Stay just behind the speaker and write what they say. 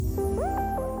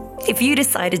If you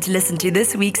decided to listen to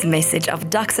this week's message of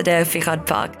Doxa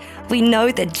Park, we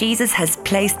know that Jesus has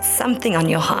placed something on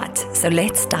your heart. So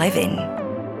let's dive in.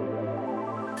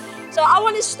 So I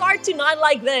want to start tonight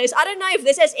like this. I don't know if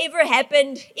this has ever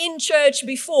happened in church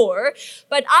before,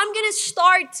 but I'm going to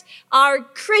start our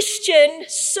Christian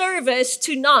service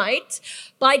tonight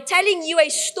by telling you a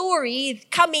story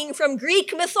coming from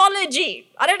Greek mythology.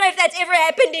 I don't know if that's ever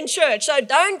happened in church, so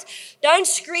don't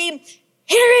scream,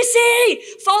 heresy,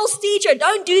 false teacher.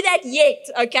 Don't do that yet,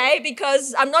 okay?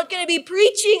 Because I'm not going to be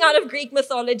preaching out of Greek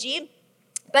mythology,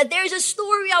 but there's a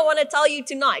story I want to tell you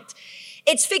tonight.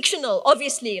 It's fictional,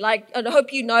 obviously, I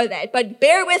hope you know that, but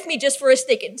bear with me just for a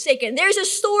second. There's a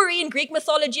story in Greek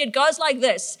mythology, it goes like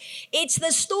this. It's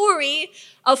the story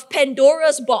of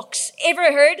Pandora's box.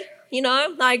 Ever heard?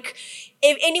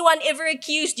 If anyone ever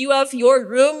accused you of your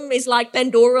room is like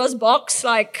Pandora's box,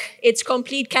 it's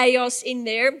complete chaos in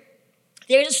there.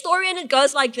 There's a story and it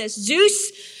goes like this.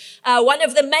 Zeus, one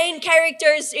of the main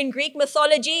characters in Greek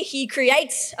mythology, he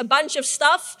creates a bunch of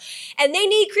stuff and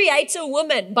then he creates a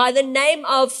woman by the name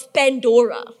of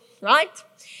Pandora, right?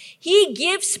 He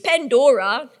gives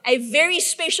Pandora a very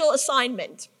special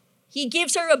assignment. He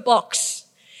gives her a box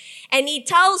and he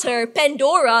tells her,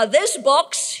 Pandora, this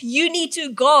box you need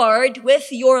to guard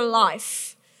with your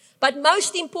life. But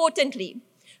most importantly,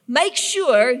 make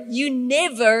sure you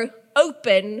never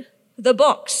open the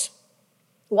box.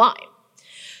 Why?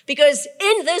 Because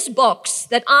in this box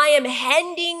that I am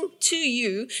handing to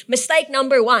you, mistake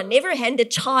number one, never hand a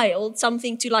child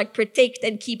something to protect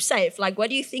and keep safe. What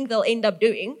do you think they'll end up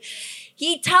doing?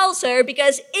 He tells her,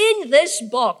 because in this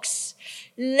box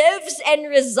lives and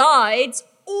resides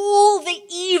all the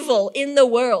evil in the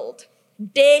world.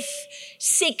 Death,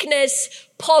 sickness,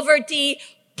 poverty,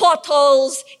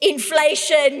 potholes,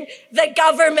 inflation, the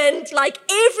government,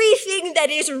 everything that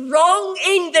is wrong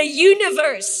in the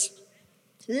universe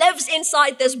lives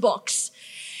inside this box.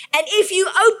 And if you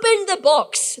open the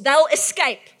box, they'll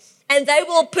escape and they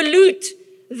will pollute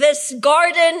this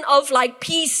garden of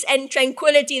peace and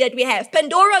tranquility that we have.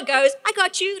 Pandora goes, I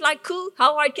got you, cool,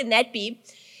 how hard can that be?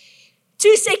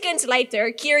 2 seconds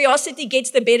later, curiosity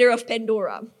gets the better of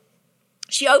Pandora.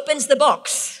 She opens the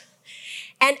box.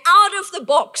 And out of the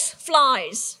box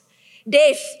flies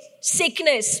death,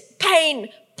 sickness, pain,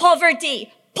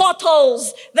 poverty,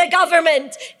 potholes, the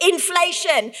government,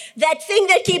 inflation, that thing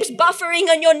that keeps buffering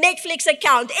on your Netflix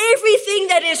account, everything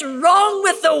that is wrong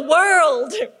with the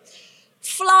world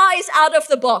flies out of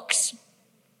the box.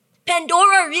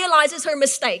 Pandora realizes her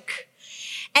mistake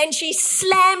and she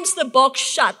slams the box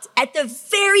shut at the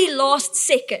very last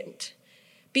second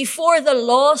before the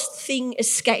last thing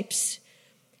escapes.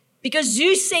 Because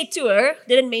Zeus said to her,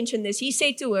 didn't mention this, he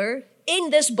said to her,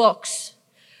 in this box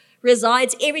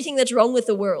resides everything that's wrong with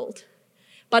the world.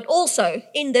 But also,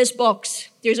 in this box,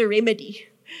 there's a remedy.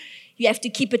 You have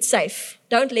to keep it safe.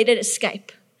 Don't let it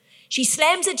escape. She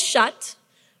slams it shut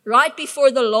right before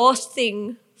the last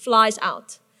thing flies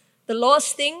out. The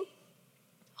last thing,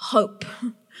 hope.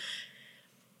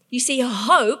 You see,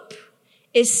 hope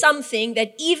is something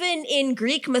that even in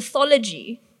Greek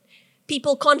mythology,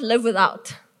 people can't live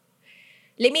without.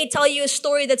 Let me tell you a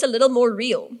story that's a little more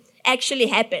real. Actually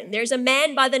happened. There's a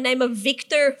man by the name of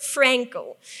Viktor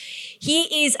Frankl.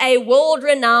 He is a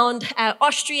world-renowned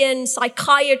Austrian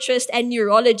psychiatrist and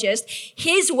neurologist.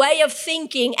 His way of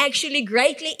thinking actually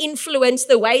greatly influenced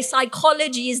the way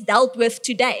psychology is dealt with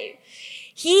today.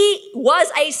 He was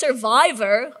a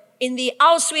survivor in the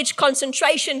Auschwitz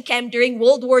concentration camp during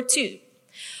World War II.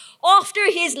 After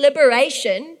his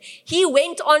liberation, he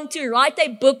went on to write a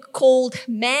book called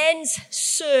Man's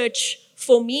Search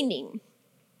for Meaning.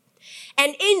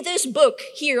 And in this book,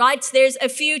 there's a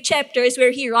few chapters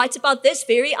where he writes about this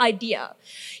very idea.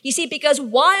 You see, because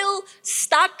while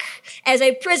stuck as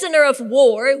a prisoner of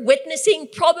war, witnessing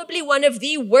probably one of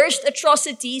the worst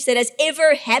atrocities that has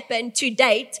ever happened to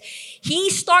date,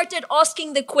 he started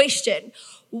asking the question,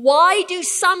 why do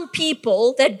some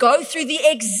people that go through the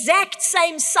exact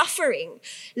same suffering,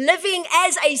 living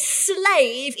as a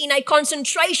slave in a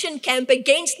concentration camp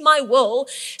against my will,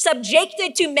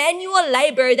 subjected to manual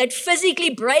labor that physically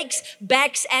breaks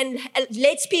backs and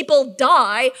lets people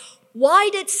die, why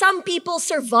did some people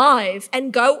survive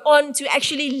and go on to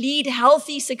actually lead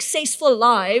healthy, successful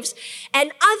lives,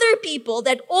 and other people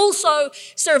that also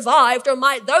survived, or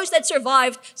those that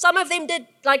survived, some of them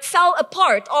fell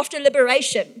apart after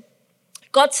liberation,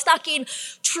 got stuck in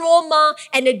trauma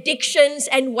and addictions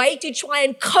and way to try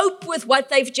and cope with what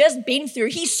they've just been through.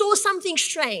 He saw something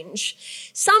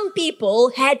strange. Some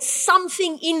people had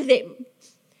something in them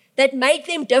that made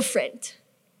them different.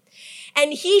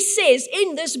 And he says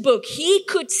in this book, he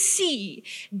could see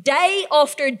day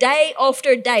after day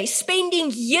after day,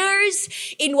 spending years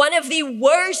in one of the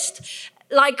worst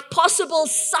possible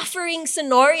suffering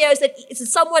scenarios that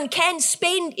someone can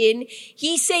spend in.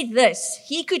 He said this,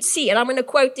 he could see, and I'm going to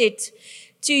quote it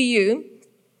to you.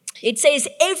 It says,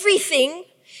 everything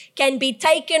can be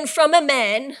taken from a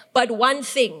man, but one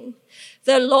thing,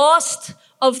 the last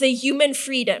of the human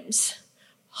freedoms,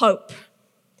 hope.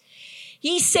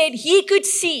 He said he could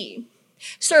see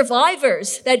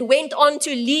survivors that went on to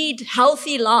lead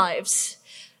healthy lives.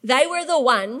 They were the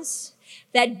ones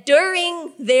that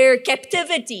during their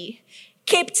captivity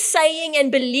kept saying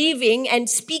and believing and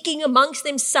speaking amongst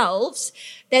themselves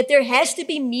that there has to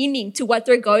be meaning to what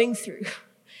they're going through.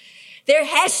 There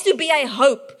has to be a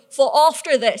hope for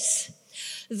after this.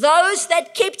 Those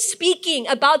that kept speaking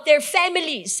about their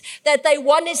families that they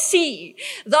want to see.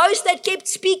 Those that kept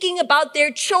speaking about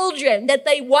their children that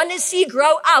they want to see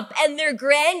grow up and their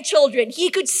grandchildren. He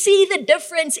could see the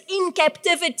difference in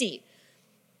captivity.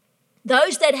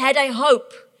 Those that had a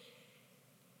hope.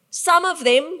 Some of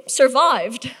them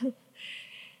survived.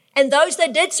 And those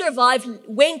that did survive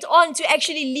went on to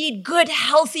actually lead good,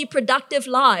 healthy, productive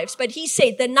lives. But he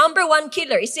said the number one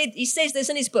killer, he says this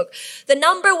in his book, the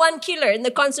number one killer in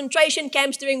the concentration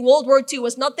camps during World War II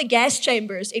was not the gas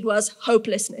chambers, it was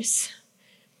hopelessness.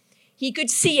 He could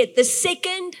see it. The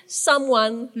second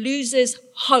someone loses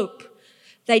hope,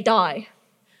 they die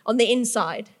on the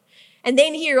inside. And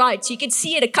then he writes, you could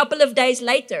see it a couple of days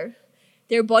later,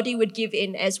 their body would give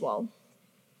in as well.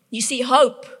 You see,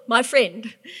 hope, my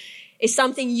friend, is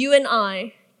something you and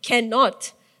I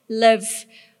cannot live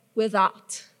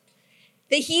without.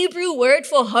 The Hebrew word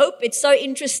for hope, it's so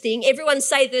interesting. Everyone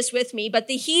say this with me, but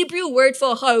the Hebrew word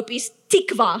for hope is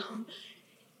tikva.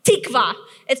 Tikva.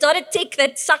 It's not a tick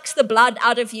that sucks the blood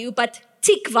out of you, but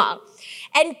tikva.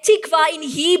 And tikva in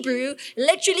Hebrew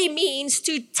literally means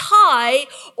to tie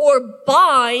or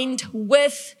bind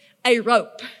with a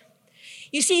rope.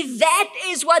 You see, that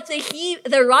is what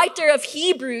the writer of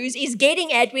Hebrews is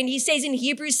getting at when he says in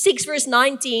Hebrews 6 verse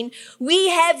 19, we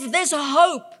have this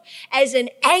hope as an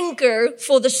anchor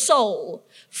for the soul,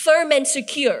 firm and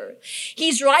secure.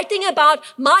 He's writing about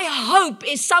my hope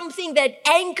is something that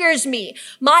anchors me.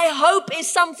 My hope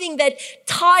is something that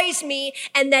ties me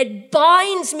and that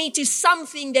binds me to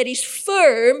something that is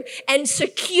firm and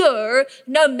secure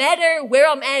no matter where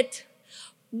I'm at,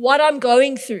 what I'm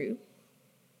going through.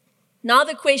 Now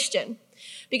the question,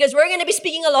 because we're going to be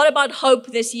speaking a lot about hope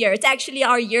this year. It's actually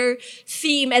our year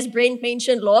theme, as Brent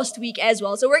mentioned last week as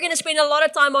well. So we're going to spend a lot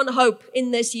of time on hope in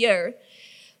this year.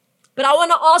 But I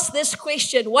want to ask this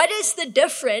question. What is the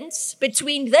difference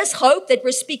between this hope that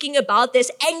we're speaking about, this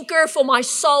anchor for my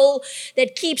soul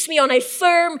that keeps me on a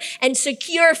firm and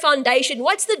secure foundation?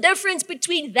 What's the difference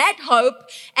between that hope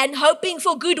and hoping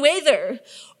for good weather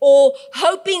or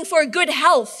hoping for good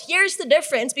health? Here's the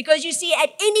difference, because you see, at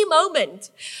any moment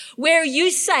where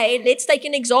you say, let's take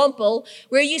an example,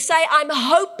 where you say, I'm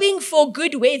hoping for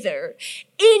good weather,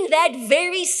 in that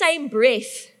very same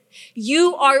breath,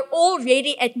 you are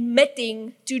already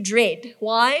admitting to dread.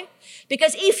 Why?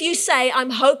 Because if you say,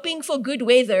 I'm hoping for good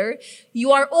weather,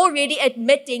 you are already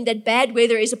admitting that bad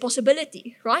weather is a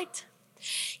possibility, right?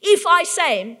 If I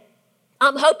say,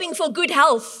 I'm hoping for good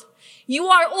health, you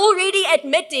are already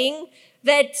admitting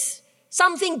that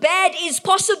something bad is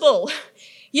possible.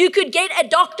 You could get a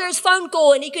doctor's phone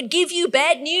call and he could give you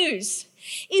bad news.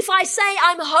 If I say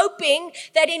I'm hoping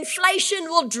that inflation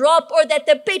will drop or that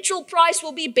the petrol price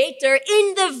will be better,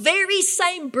 in the very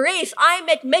same breath, I'm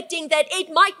admitting that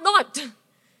it might not.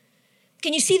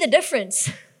 Can you see the difference?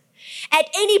 At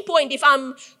any point, if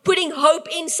I'm putting hope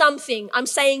in something, I'm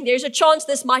saying there's a chance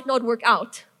this might not work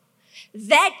out.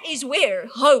 That is where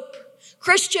hope,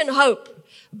 Christian hope,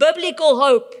 biblical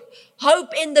hope, hope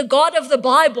in the God of the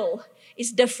Bible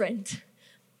is different.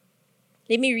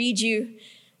 Let me read you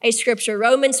a scripture,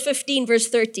 Romans 15 verse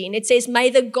 13. It says,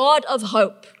 may the God of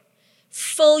hope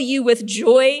fill you with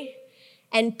joy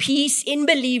and peace in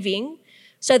believing,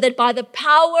 so that by the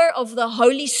power of the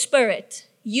Holy Spirit,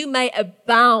 you may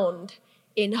abound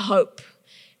in hope.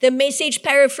 The Message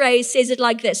paraphrase says it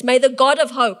like this: may the God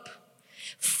of hope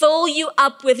fill you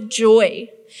up with joy,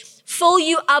 fill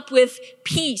you up with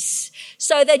peace,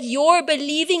 so that your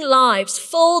believing lives,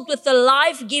 filled with the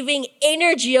life-giving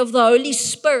energy of the Holy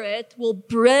Spirit, will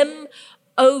brim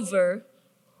over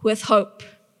with hope.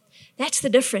 That's the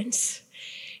difference.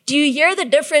 Do you hear the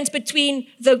difference between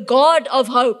the God of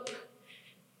hope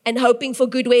and hoping for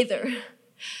good weather?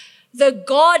 The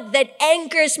God that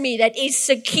anchors me, that is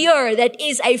secure, that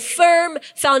is a firm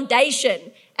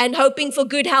foundation, and hoping for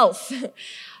good health.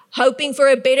 hoping for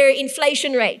a better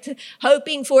inflation rate,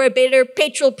 hoping for a better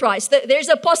petrol price. There's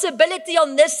a possibility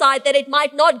on this side that it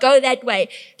might not go that way.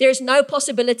 There's no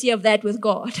possibility of that with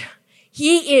God.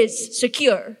 He is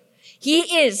secure.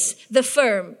 He is the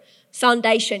firm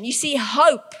foundation. You see,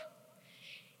 hope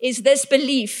is this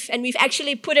belief, and we've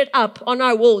actually put it up on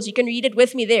our walls. You can read it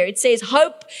with me there. It says,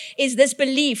 hope is this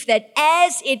belief that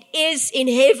as it is in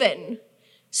heaven,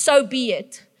 so be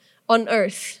it on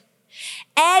earth.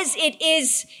 As it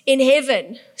is in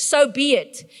heaven, so be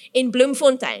it in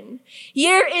Bloemfontein.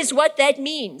 Here is what that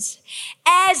means.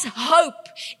 As hope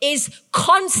is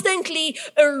constantly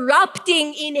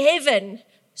erupting in heaven,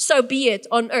 so be it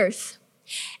on earth.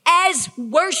 As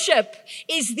worship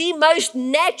is the most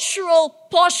natural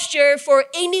posture for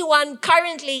anyone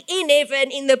currently in heaven,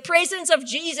 in the presence of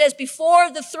Jesus before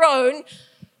the throne,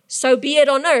 so be it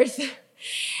on earth.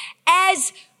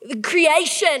 As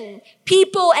creation,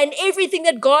 people, and everything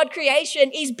that God creation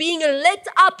is being lit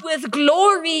up with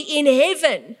glory in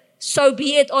heaven, so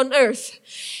be it on earth.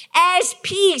 As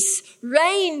peace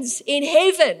reigns in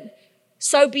heaven,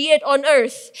 so be it on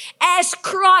earth. As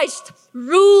Christ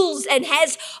rules and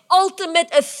has ultimate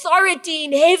authority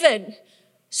in heaven,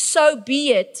 so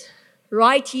be it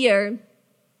right here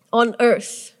on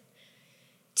earth.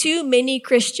 Too many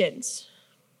Christians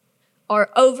are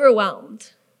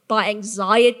overwhelmed by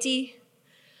anxiety,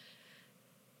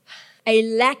 a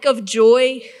lack of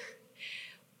joy,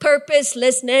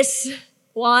 purposelessness.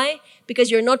 Why? Because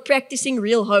you're not practicing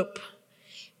real hope.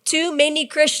 Too many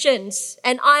Christians,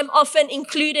 and I'm often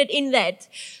included in that,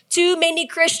 too many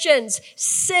Christians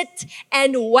sit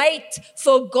and wait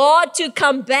for God to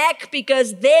come back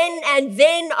because then and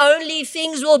then only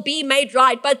things will be made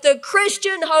right. But the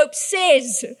Christian hope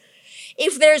says,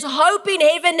 if there's hope in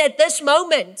heaven at this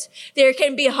moment, there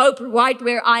can be hope right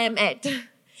where I am at.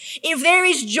 If there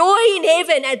is joy in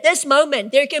heaven at this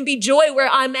moment, there can be joy where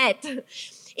I'm at.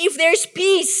 If there's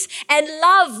peace and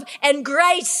love and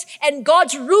grace and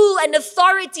God's rule and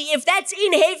authority, if that's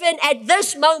in heaven at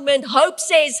this moment, hope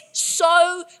says,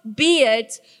 so be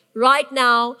it right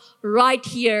now, right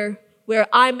here where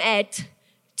I'm at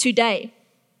today.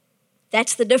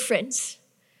 That's the difference.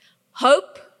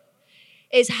 Hope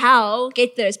is how,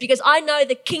 get this, because I know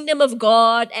the kingdom of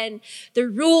God and the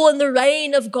rule and the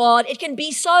reign of God, it can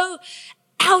be so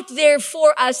out there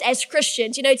for us as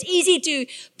Christians. It's easy to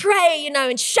pray,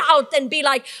 and shout and be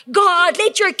like, God,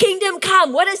 let your kingdom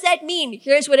come. What does that mean?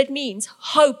 Here's what it means.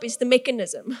 Hope is the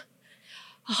mechanism.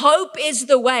 Hope is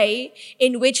the way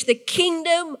in which the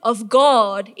kingdom of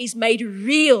God is made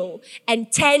real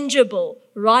and tangible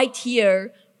right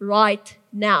here, right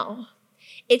now.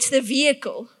 It's the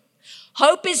vehicle.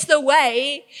 Hope is the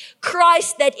way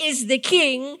Christ, that is the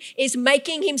King, is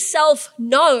making himself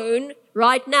known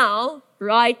right now,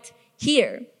 right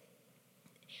here.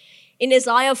 In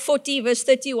Isaiah 40, verse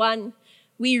 31,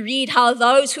 we read how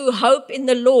those who hope in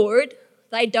the Lord,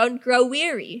 they don't grow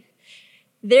weary.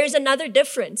 There's another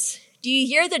difference. Do you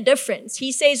hear the difference?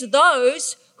 He says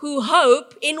those who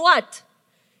hope in what?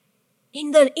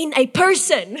 In a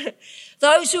person.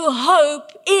 Those who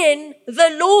hope in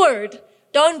the Lord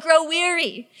don't grow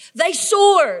weary. They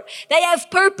soar. They have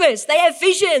purpose. They have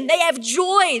vision. They have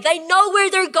joy. They know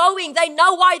where they're going. They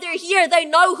know why they're here. They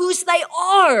know whose they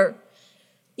are.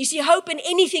 You see, hope in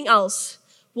anything else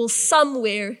will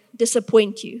somewhere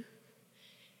disappoint you.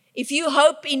 If you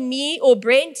hope in me or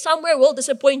Brent, somewhere will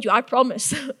disappoint you, I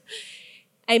promise.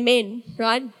 Amen,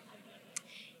 right?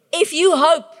 If you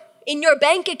hope in your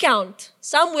bank account,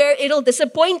 somewhere it'll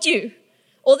disappoint you.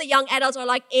 All the young adults are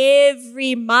like,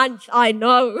 every month, I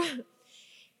know.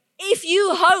 If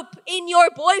you hope in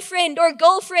your boyfriend or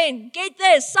girlfriend, get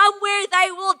this, somewhere they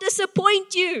will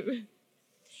disappoint you.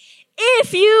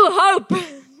 If you hope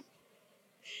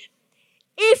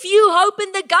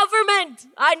in the government,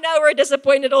 I know we're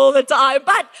disappointed all the time,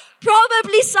 but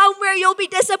probably somewhere you'll be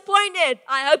disappointed.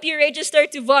 I hope you register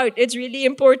to vote. It's really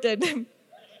important.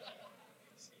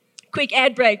 Quick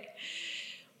ad break.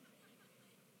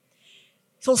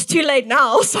 So it's too late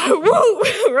now, so woo,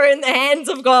 we're in the hands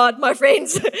of God, my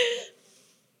friends.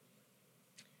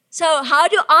 So how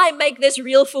do I make this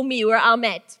real for me where I'm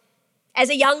at?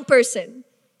 As a young person,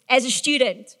 as a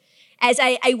student, as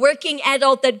a working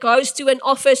adult that goes to an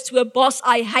office, to a boss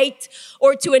I hate,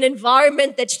 or to an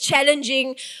environment that's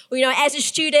challenging, as a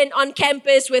student on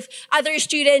campus with other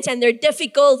students and they're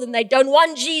difficult and they don't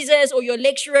want Jesus, or your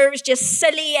lecturer is just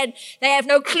silly and they have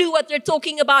no clue what they're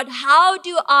talking about. How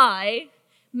do I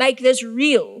make this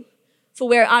real for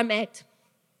where I'm at?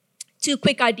 2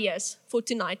 quick ideas for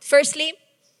tonight. Firstly,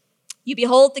 you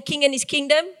behold the King and his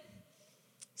kingdom.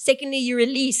 Secondly, you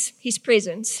release his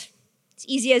presence. It's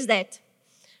easy as that.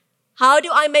 How do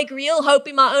I make real hope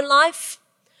in my own life?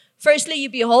 Firstly, you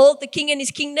behold the King and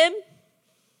His kingdom.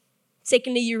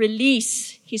 Secondly, you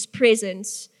release His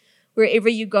presence wherever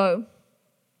you go.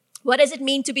 What does it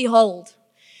mean to behold?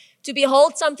 To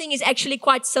behold something is actually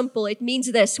quite simple. It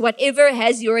means this: whatever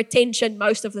has your attention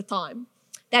most of the time.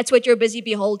 That's what you're busy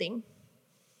beholding.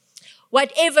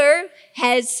 Whatever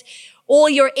has all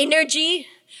your energy,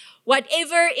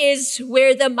 whatever is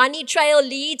where the money trail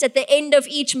leads at the end of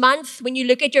each month. When you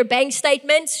look at your bank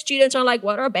statements, students are like,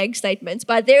 what are bank statements?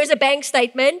 But there's a bank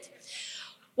statement.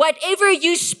 Whatever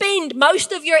you spend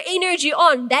most of your energy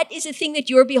on, that is the thing that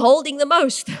you're beholding the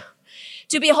most.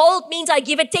 To behold means I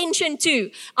give attention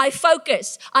to, I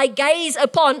focus, I gaze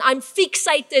upon, I'm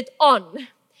fixated on.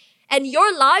 And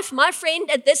your life, my friend,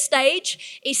 at this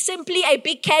stage is simply a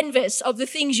big canvas of the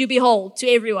things you behold to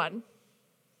everyone.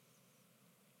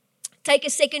 Take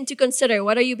a second to consider,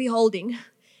 what are you beholding?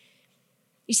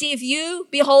 You see, if you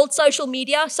behold social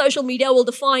media will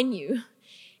define you.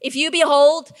 If you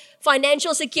behold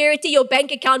financial security, your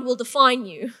bank account will define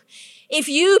you. If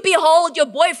you behold your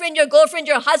boyfriend, your girlfriend,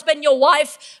 your husband, your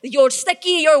wife, your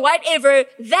sticky, your whatever,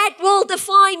 that will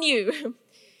define you.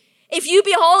 If you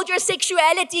behold your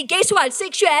sexuality, guess what?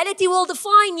 Sexuality will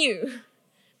define you.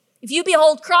 If you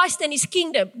behold Christ and His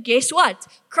kingdom, guess what?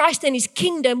 Christ and His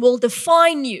kingdom will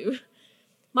define you.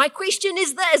 My question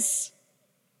is this: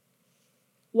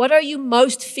 what are you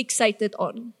most fixated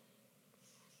on?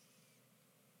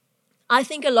 I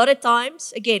think a lot of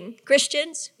times, again,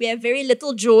 Christians, we have very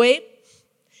little joy,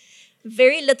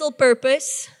 very little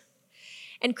purpose,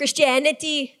 and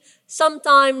Christianity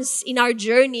sometimes in our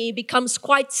journey becomes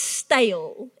quite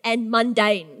stale and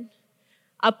mundane.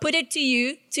 I put it to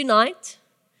you tonight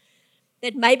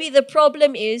that maybe the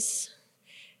problem is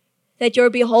that your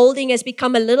beholding has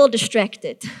become a little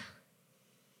distracted.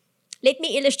 Let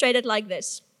me illustrate it like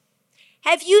this.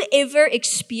 Have you ever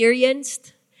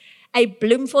experienced a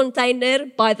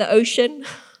Bloemfonteiner by the ocean?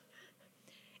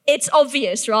 It's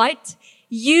obvious, right?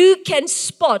 You can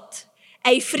spot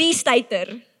a Free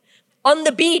Stater on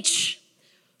the beach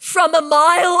from a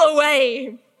mile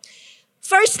away.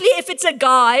 Firstly, if it's a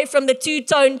guy from the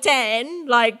two-tone tan,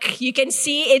 like you can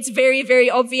see it's very, very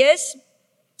obvious.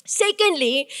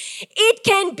 Secondly, it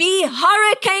can be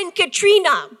Hurricane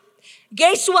Katrina.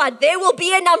 Guess what? There will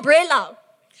be an umbrella.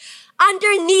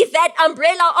 Underneath that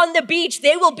umbrella on the beach,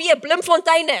 there will be a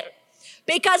Bloemfonteiner.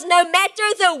 Because no matter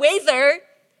the weather,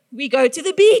 we go to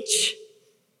the beach.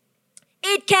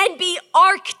 It can be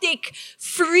Arctic,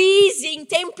 freezing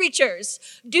temperatures.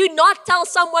 Do not tell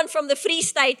someone from the Free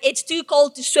State it's too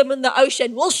cold to swim in the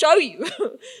ocean. We'll show you.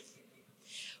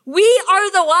 We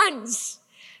are the ones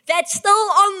that's still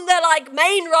on the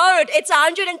main road. It's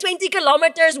 120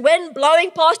 kilometers, wind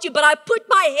blowing past you, but I put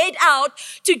my head out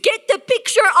to get the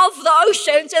picture of the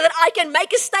ocean so that I can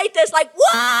make a status like,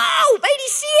 wow, baby,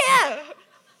 see ya.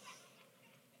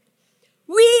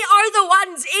 We are the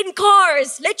ones in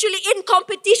cars, literally in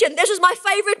competition. This was my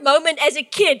favorite moment as a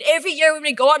kid. Every year when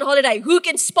we go on holiday, who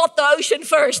can spot the ocean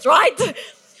first, right?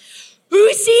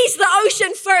 Who sees the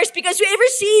ocean first? Because whoever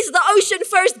sees the ocean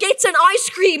first gets an ice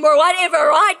cream or whatever,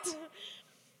 right?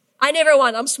 I never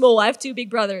won. I'm small. I have two big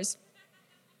brothers.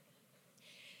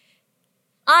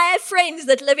 I have friends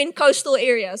that live in coastal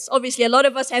areas. Obviously, a lot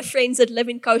of us have friends that live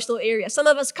in coastal areas. Some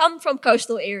of us come from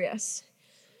coastal areas.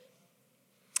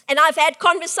 And I've had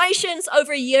conversations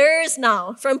over years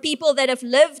now from people that have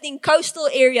lived in coastal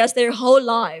areas their whole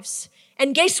lives.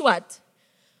 And guess what?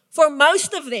 For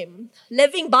most of them,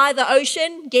 living by the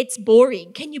ocean gets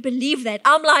boring. Can you believe that?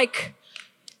 I'm like,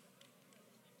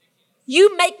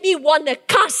 you make me want to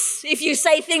cuss if you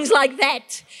say things like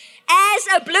that. As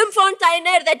a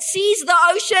Bloemfonteiner that sees the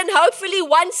ocean hopefully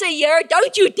once a year,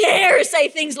 don't you dare say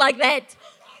things like that.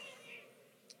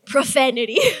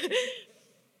 Profanity.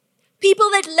 People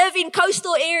that live in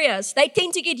coastal areas, they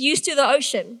tend to get used to the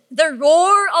ocean. The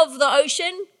roar of the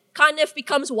ocean kind of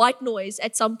becomes white noise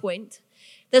at some point.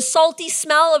 The salty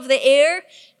smell of the air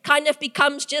kind of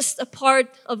becomes just a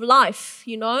part of life,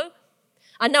 you know?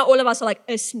 I know all of us are like,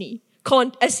 is nie,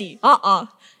 can't, is nie,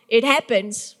 It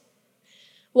happens.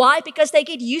 Why? Because they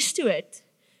get used to it.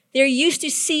 They're used to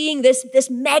seeing this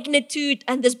magnitude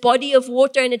and this body of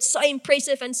water, and it's so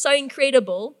impressive and so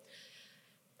incredible.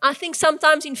 I think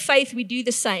sometimes in faith we do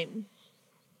the same.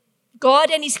 God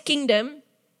and His kingdom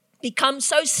become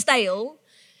so stale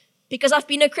because I've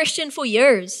been a Christian for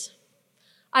years.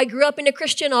 I grew up in a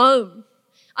Christian home.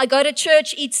 I go to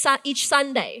church each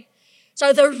Sunday.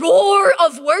 So the roar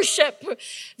of worship,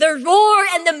 the roar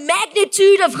and the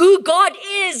magnitude of who God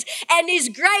is and His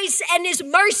grace and His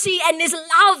mercy and His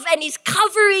love and His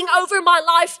covering over my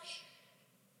life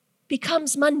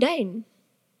becomes mundane.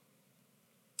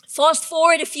 Fast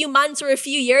forward a few months or a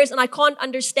few years, and I can't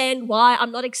understand why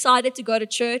I'm not excited to go to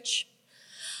church.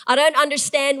 I don't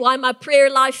understand why my prayer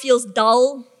life feels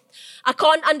dull. I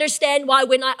can't understand why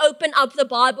when I open up the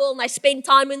Bible and I spend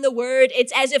time in the Word,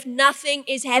 it's as if nothing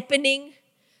is happening.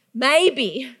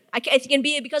 Maybe, it can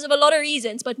be because of a lot of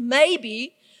reasons, but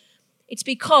maybe it's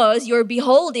because your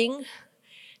beholding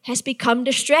has become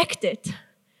distracted.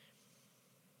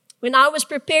 When I was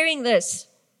preparing this,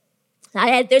 I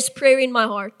had this prayer in my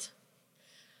heart.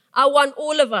 I want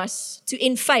all of us to,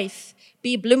 in faith,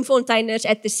 be Bloemfonteiners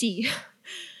at the sea.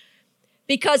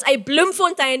 Because a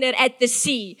Bloemfonteiner at the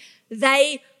sea,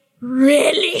 they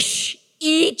relish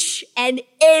each and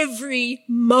every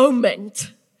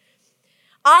moment.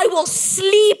 I will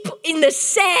sleep in the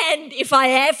sand if I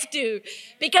have to,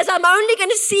 because I'm only going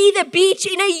to see the beach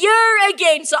in a year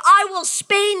again. So I will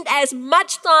spend as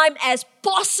much time as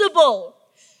possible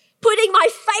putting my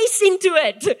face into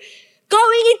it,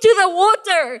 going into the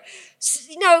water,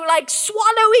 like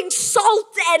swallowing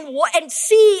salt and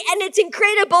sea, and it's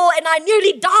incredible, and I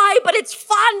nearly die, but it's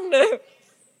fun.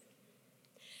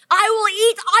 I will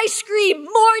eat ice cream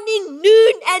morning,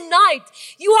 noon, and night.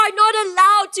 You are not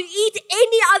allowed to eat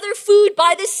any other food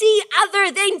by the sea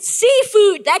other than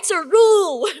seafood. That's a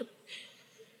rule.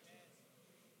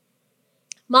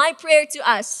 My prayer to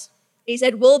us is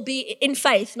that we'll be in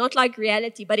faith, not like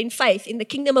reality, but in faith, in the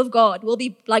kingdom of God. We'll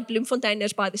be like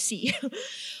Bloemfonteiners by the sea,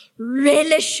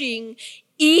 relishing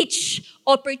each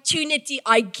opportunity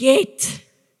I get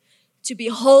to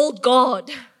behold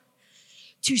God,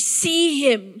 to see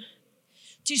Him,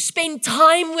 to spend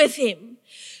time with Him,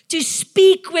 to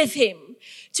speak with Him,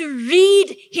 to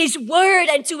read His Word,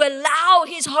 and to allow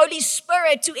His Holy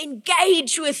Spirit to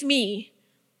engage with me.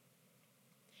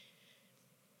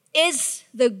 Is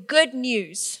the good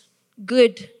news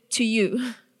good to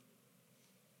you?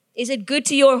 Is it good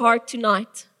to your heart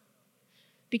tonight?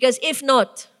 Because if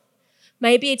not,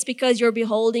 maybe it's because your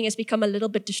beholding has become a little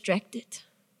bit distracted.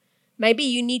 Maybe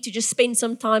you need to just spend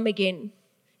some time again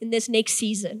in this next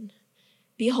season,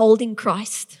 beholding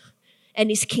Christ and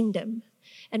His kingdom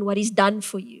and what He's done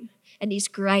for you and His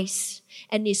grace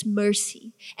and His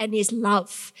mercy and His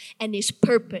love and His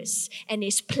purpose and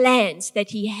His plans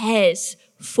that He has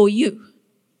for you.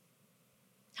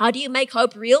 How do you make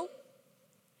hope real?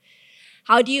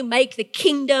 How do you make the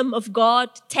kingdom of God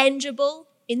tangible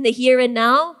in the here and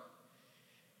now?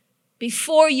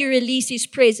 Before you release His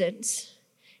presence,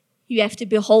 you have to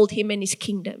behold Him and His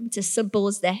kingdom. It's as simple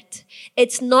as that.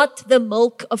 It's not the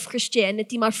milk of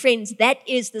Christianity, my friends. That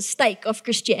is the steak of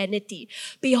Christianity.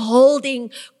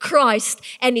 Beholding Christ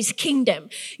and His kingdom.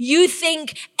 You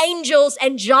think angels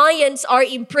and giants are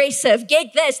impressive.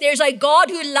 Get this, there's a God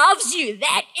who loves you.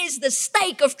 That is the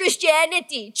steak of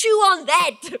Christianity. Chew on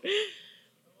that.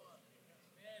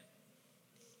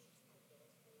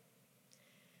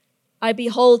 I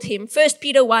behold Him. 1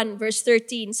 Peter 1 verse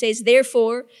 13 says,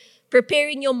 therefore,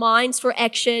 preparing your minds for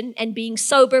action and being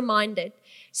sober-minded.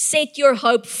 Set your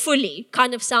hope fully.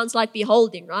 Kind of sounds like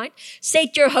beholding, right?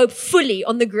 Set your hope fully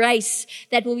on the grace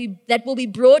that will be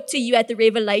brought to you at the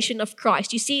revelation of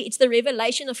Christ. You see, it's the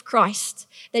revelation of Christ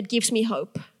that gives me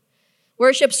hope.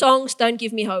 Worship songs don't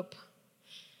give me hope.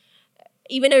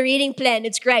 Even a reading plan,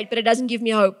 it's great, but it doesn't give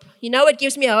me hope. You know what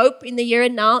gives me hope in the here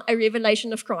and now? A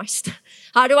revelation of Christ.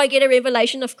 How do I get a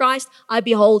revelation of Christ? I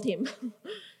behold Him.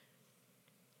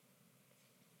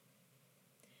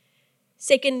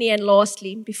 Secondly and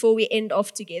lastly, before we end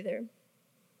off together,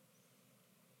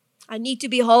 I need to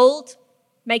behold,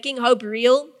 making hope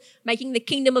real, making the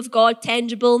kingdom of God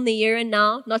tangible in the here and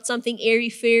now, not something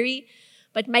airy-fairy,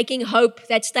 but making hope,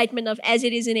 that statement of as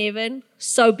it is in heaven,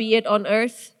 so be it on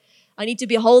earth. I need to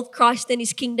behold Christ and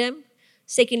His kingdom.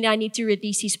 Secondly, I need to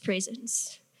release His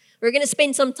presence. We're going to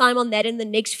spend some time on that in the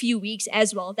next few weeks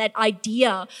as well. That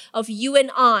idea of you and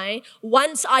I,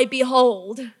 once I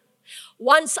behold,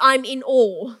 once I'm in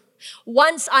awe,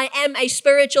 once I am a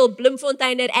spiritual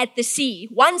Bloemfonteiner at the sea,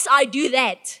 once I do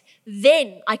that,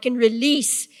 then I can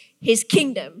release His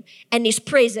kingdom and His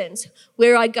presence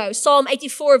where I go. Psalm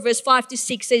 84 verse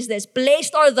 5-6 says this,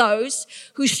 blessed are those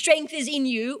whose strength is in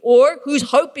you or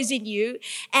whose hope is in you.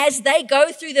 As they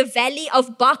go through the valley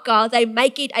of Baca, they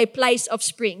make it a place of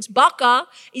springs. Baca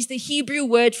is the Hebrew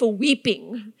word for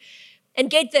weeping. And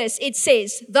get this, it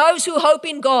says, those who hope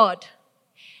in God,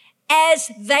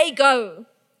 as they go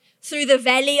through the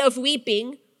valley of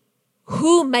weeping,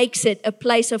 who makes it a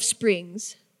place of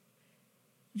springs?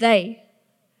 They.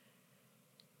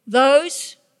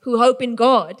 Those who hope in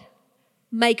God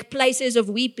make places of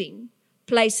weeping,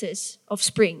 places of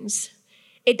springs.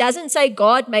 It doesn't say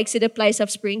God makes it a place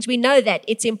of springs. We know that.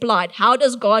 It's implied. How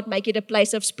does God make it a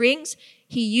place of springs?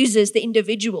 He uses the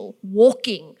individual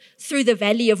walking through the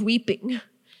valley of weeping.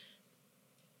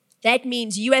 That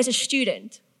means you as a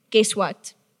student, guess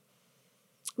what?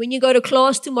 When you go to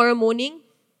class tomorrow morning,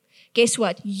 guess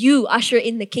what? You usher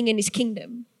in the King and His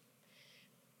kingdom.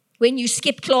 When you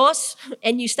skip class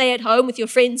and you stay at home with your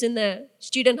friends in the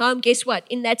student home, guess what?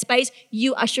 In that space,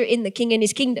 you usher in the King and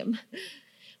His kingdom.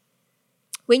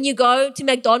 When you go to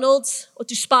McDonald's or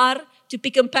to Spar, to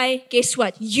Pick and Pay, guess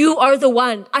what? You are the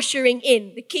one ushering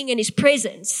in the King and His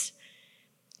presence.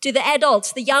 To the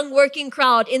adults, the young working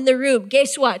crowd in the room,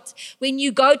 guess what? When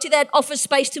you go to that office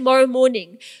space tomorrow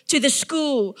morning, to the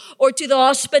school or to the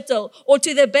hospital or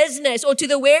to the business or to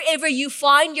the wherever you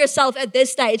find yourself at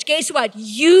this stage, guess what?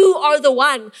 You are the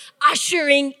one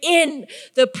ushering in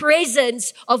the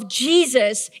presence of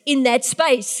Jesus in that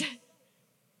space.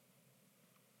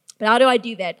 But how do I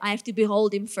do that? I have to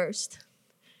behold Him first.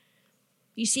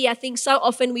 You see, I think so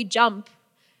often we jump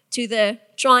to the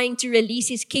trying to release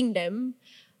His kingdom,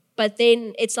 but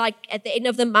then it's like at the end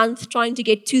of the month trying to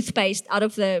get toothpaste out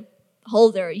of the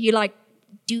holder. You like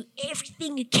do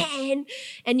everything you can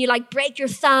and you like break your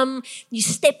thumb, you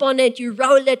step on it, you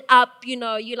roll it up, you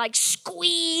like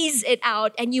squeeze it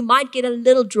out and you might get a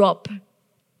little drop.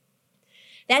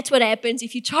 That's what happens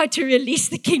if you try to release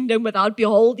the kingdom without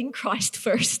beholding Christ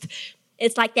first.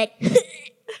 It's like that.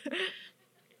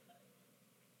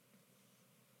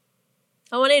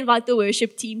 I want to invite the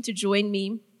worship team to join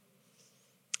me.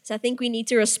 So I think we need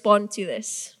to respond to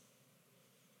this.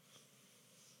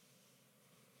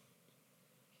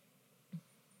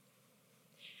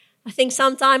 I think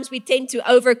sometimes we tend to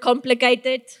overcomplicate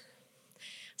it.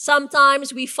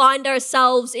 Sometimes we find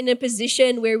ourselves in a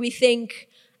position where we think,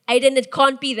 Aden, it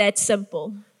can't be that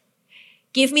simple.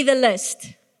 Give me the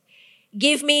list.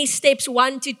 Give me steps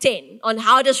 1 to 10 on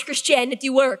how does Christianity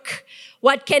work.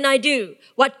 What can I do?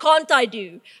 What can't I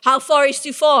do? How far is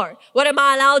too far? What am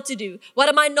I allowed to do? What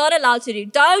am I not allowed to do?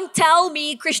 Don't tell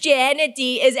me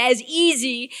Christianity is as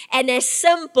easy and as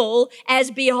simple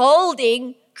as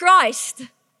beholding Christ.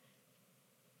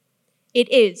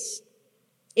 It is.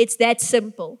 It's that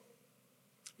simple.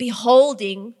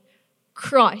 Beholding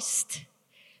Christ.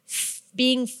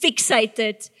 Being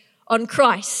fixated on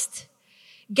Christ.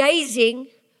 Gazing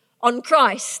on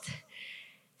Christ.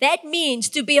 That means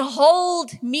to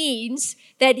behold means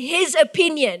that His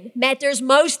opinion matters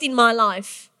most in my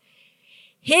life.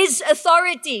 His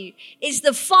authority is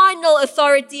the final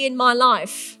authority in my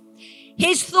life.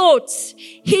 His thoughts,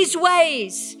 His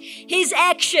ways, His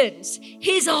actions,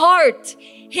 His heart,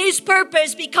 His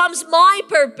purpose becomes my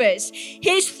purpose.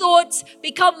 His thoughts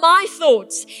become my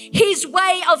thoughts. His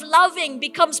way of loving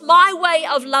becomes my way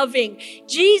of loving.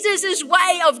 Jesus'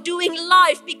 way of doing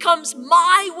life becomes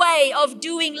my way of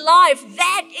doing life.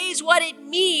 That is what it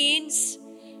means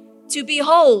to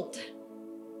behold.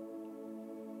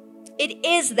 It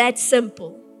is that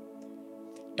simple.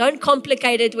 Don't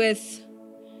complicate it with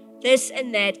this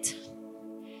and that.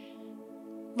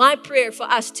 My prayer for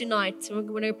us tonight, we're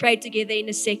going to pray together in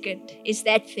a second, is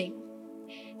that thing.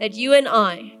 That you and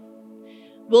I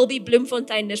will be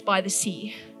Bloemfonteiners by the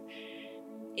sea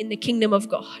in the kingdom of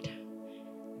God,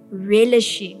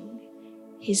 relishing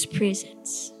His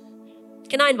presence.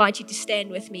 Can I invite you to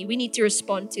stand with me? We need to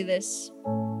respond to this.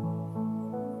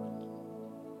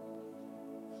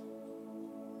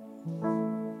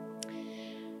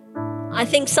 I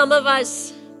think some of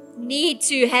us need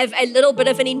to have a little bit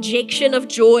of an injection of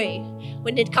joy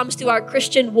when it comes to our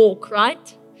Christian walk,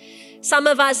 right? Some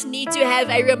of us need to have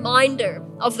a reminder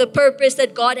of the purpose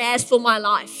that God has for my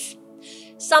life.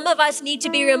 Some of us need to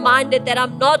be reminded that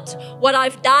I'm not what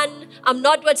I've done. I'm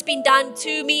not what's been done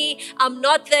to me. I'm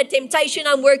not the temptation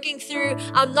I'm working through.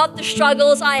 I'm not the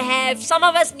struggles I have. Some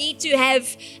of us need to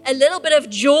have a little bit of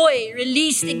joy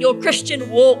released in your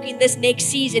Christian walk in this next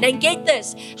season. And get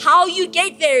this, how you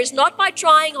get there is not by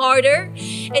trying harder.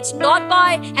 It's not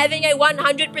by having a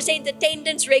 100%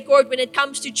 attendance record when it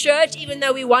comes to church, even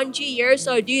though we want you here,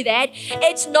 so do that.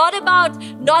 It's not about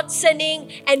not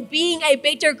sinning and being a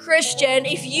better Christian.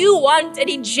 If you want an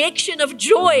injection of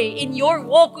joy in your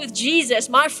walk with Jesus,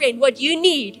 my friend, what you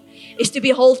need is to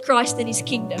behold Christ and His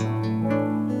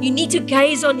kingdom. You need to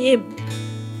gaze on Him.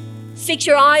 Fix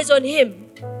your eyes on Him.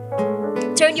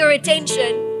 Turn your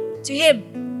attention to Him.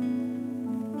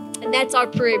 And that's our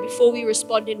prayer before we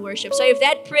respond in worship. So if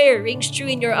that prayer rings true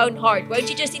in your own heart, won't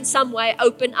you just in some way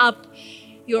open up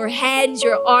your hands,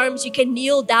 your arms. You can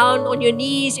kneel down on your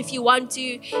knees if you want to.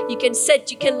 You can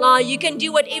sit, you can lie. You can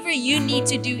do whatever you need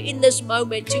to do in this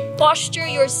moment to posture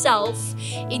yourself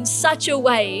in such a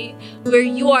way where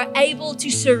you are able to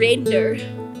surrender.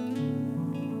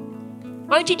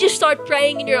 Why don't you just start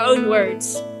praying in your own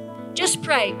words? Just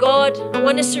pray, God, I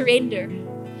want to surrender.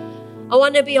 I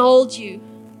want to behold you.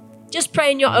 Just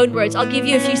pray in your own words. I'll give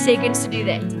you a few seconds to do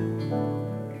that.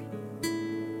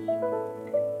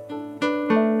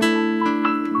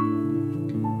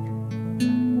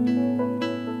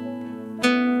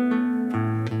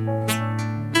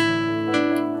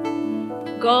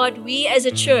 God, we as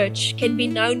a church can be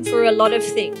known for a lot of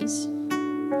things.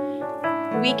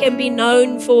 We can be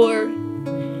known for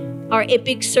our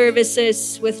epic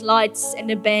services with lights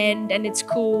and a band and it's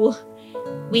cool.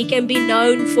 We can be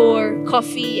known for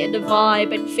coffee and a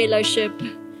vibe and fellowship.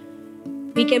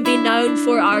 We can be known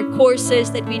for our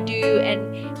courses that we do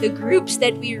and the groups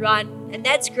that we run. And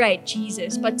that's great,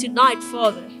 Jesus. But tonight,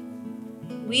 Father,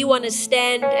 we want to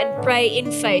stand and pray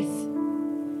in faith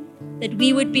that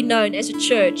we would be known as a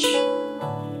church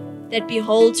that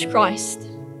beholds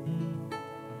Christ,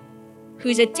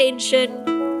 whose attention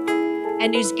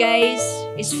and whose gaze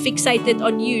is fixated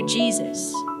on you,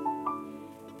 Jesus.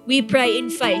 We pray in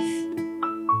faith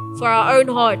for our own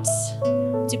hearts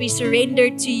to be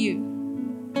surrendered to you.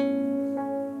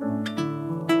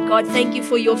 God, thank you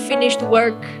for your finished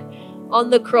work on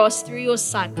the cross through your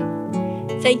Son.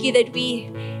 Thank you that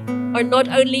we are not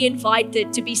only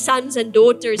invited to be sons and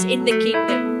daughters in the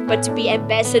kingdom, but to be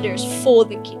ambassadors for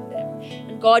the kingdom.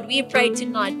 And God, we pray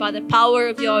tonight by the power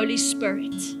of your Holy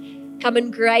Spirit, come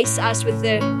and grace us with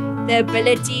the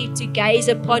ability to gaze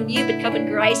upon you, but come and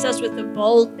grace us with the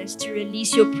boldness to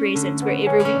release your presence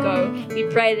wherever we go. We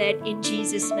pray that in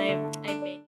Jesus' name.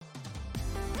 Amen.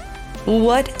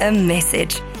 What a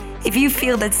message. If you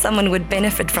feel that someone would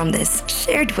benefit from this,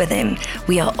 share it with them.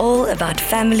 We are all about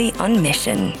family on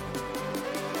mission.